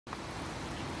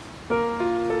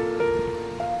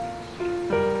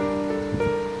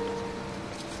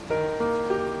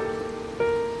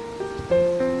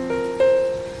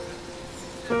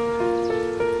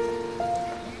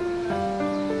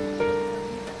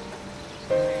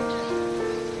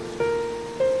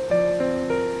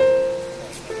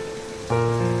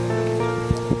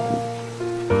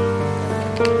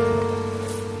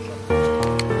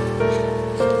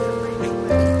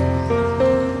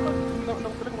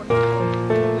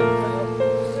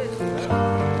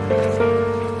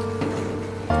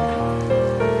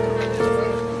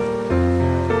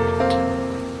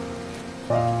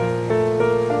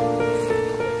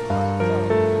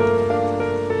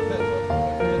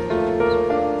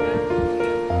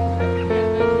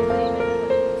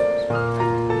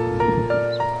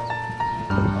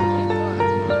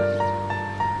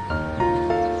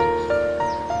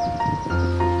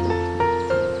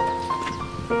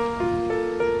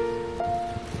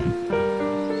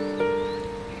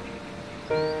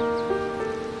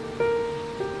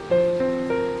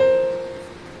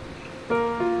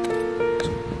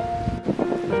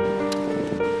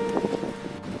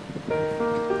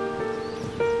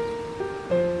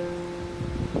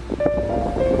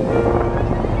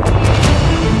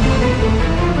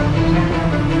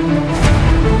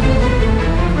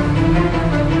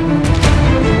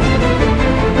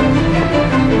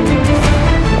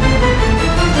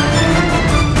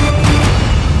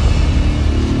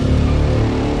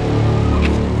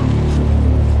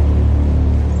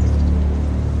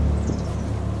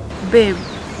Babe,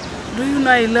 do you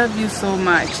know I love you so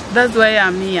much? That's why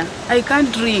I'm here. I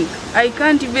can't drink. I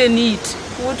can't even eat.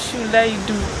 What should I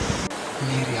do?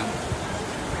 Miriam,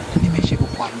 nimeishi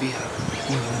kukwambia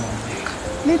unaumeka.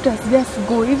 Let us just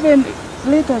go. Even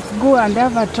let us go and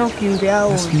have a talk in the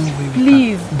house. There's no way we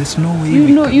Please. can. There's no way you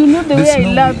we know, can. You know the There's way no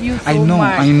I love way. you so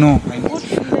much. I know. What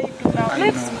should I do now?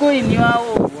 Let's go in your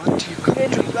house. What you can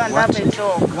Then do, we go and have a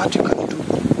talk. What you can do, you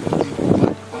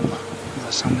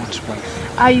are someone's wife.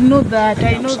 I know that.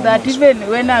 I know that. Even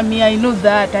when I'm here, I know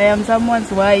that I am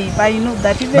someone's wife. I know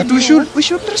that. Even but we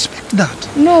should respect that.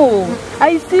 No,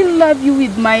 I still love you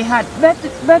with my heart. That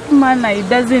man I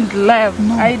doesn't love.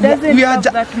 No, I doesn't love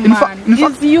that man.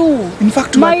 It's you. In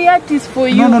fact, my heart is for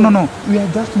you. No. We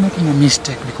are just making a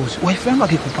mistake because wife yangu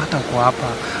akikupata kwa hapa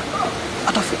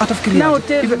atafikiria. Now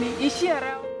tell me, is she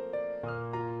around?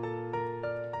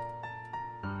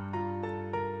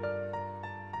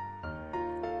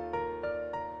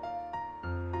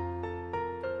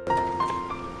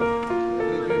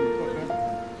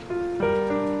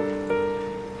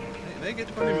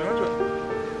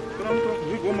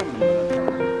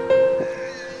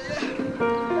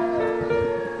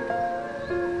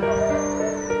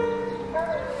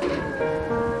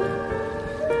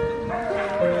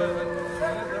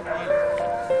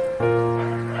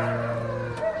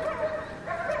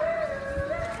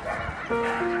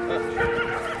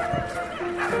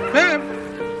 Babe!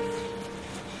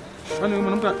 Ano yung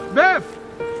manong Babe!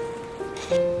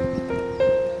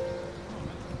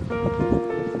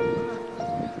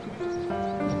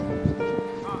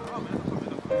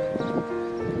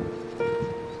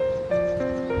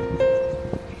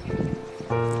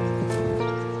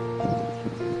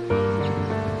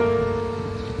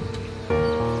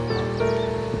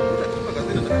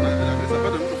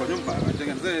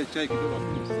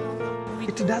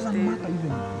 It doesn't matter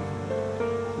even.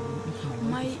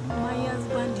 My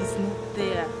husband is not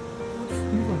there.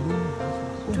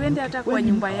 Twende hata kwa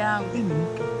nyumba yangu.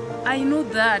 I know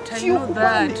that. I know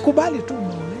that. Kubali tu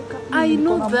unaoneka. I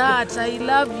know that. I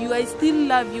love you. I still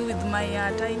love you with my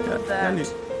heart. I know that.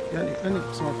 Yani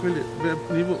kusema kweli,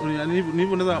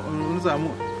 nivu unaweza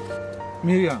amua.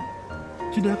 Miriam,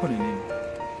 shida yako ni nini?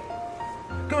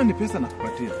 Kama ni pesa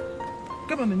nakupatia.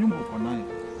 Kama ni nyumba uko nayo.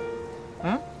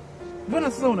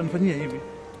 Mbona sasa unanifanyia hivi?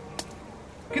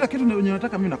 Kila kitu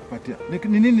unataka mimi nakupatia.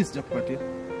 Ni nini sijakupatia?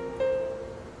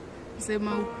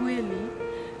 Sema ukweli,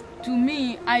 to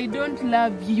me I don't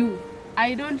love you.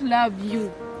 I don't love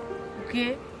you.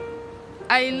 Okay?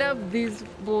 I love this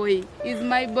boy. He's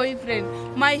my boyfriend.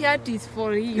 My heart is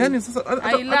for him. Yani sasa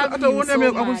I love you so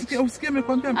much.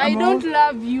 I don't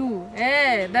love you.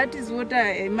 That is what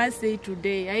I must say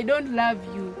today. I don't love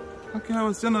you. Okay,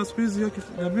 wasichana siku hizi yake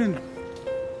jamani.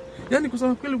 Yani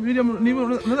kusema kweli Miriam,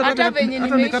 hata venye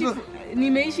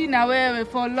nimeishi na wewe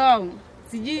for long.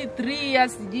 Sijui 3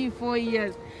 years, sijui 4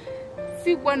 years.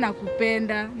 Sikuwa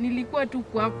nakupenda. Nilikuwa tu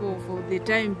kwako for the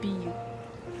time being.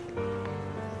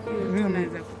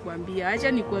 Naweza kukuambia.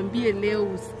 Acha nikwambie leo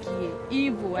usikie.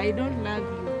 Hivyo, I don't love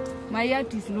you. My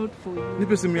heart is not for you.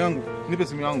 Nipe simu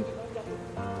yangu.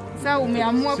 Sasa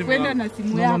umeamua kwenda na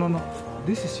simu yako. No.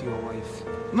 This is your wife.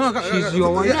 No, she's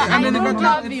your wife. No, I don't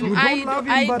love him. I don't love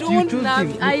him. I love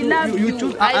you. I love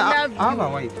you. I have a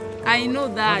wife. I know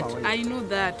that. I know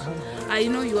that. I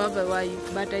know you have a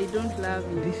wife, but I don't love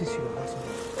him. This is your husband.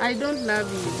 I don't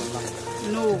love him.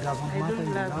 No, I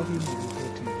don't love him.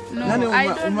 No, I don't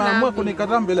love him.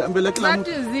 That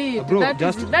is it. Bro, that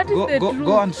is the truth.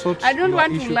 Go and sort I don't your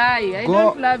want issue. to lie. I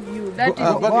don't love you. That is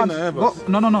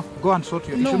No. Go and sort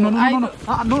your issue. No. No.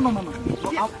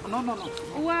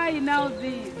 Why now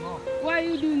this? Why are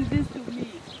you doing this to me?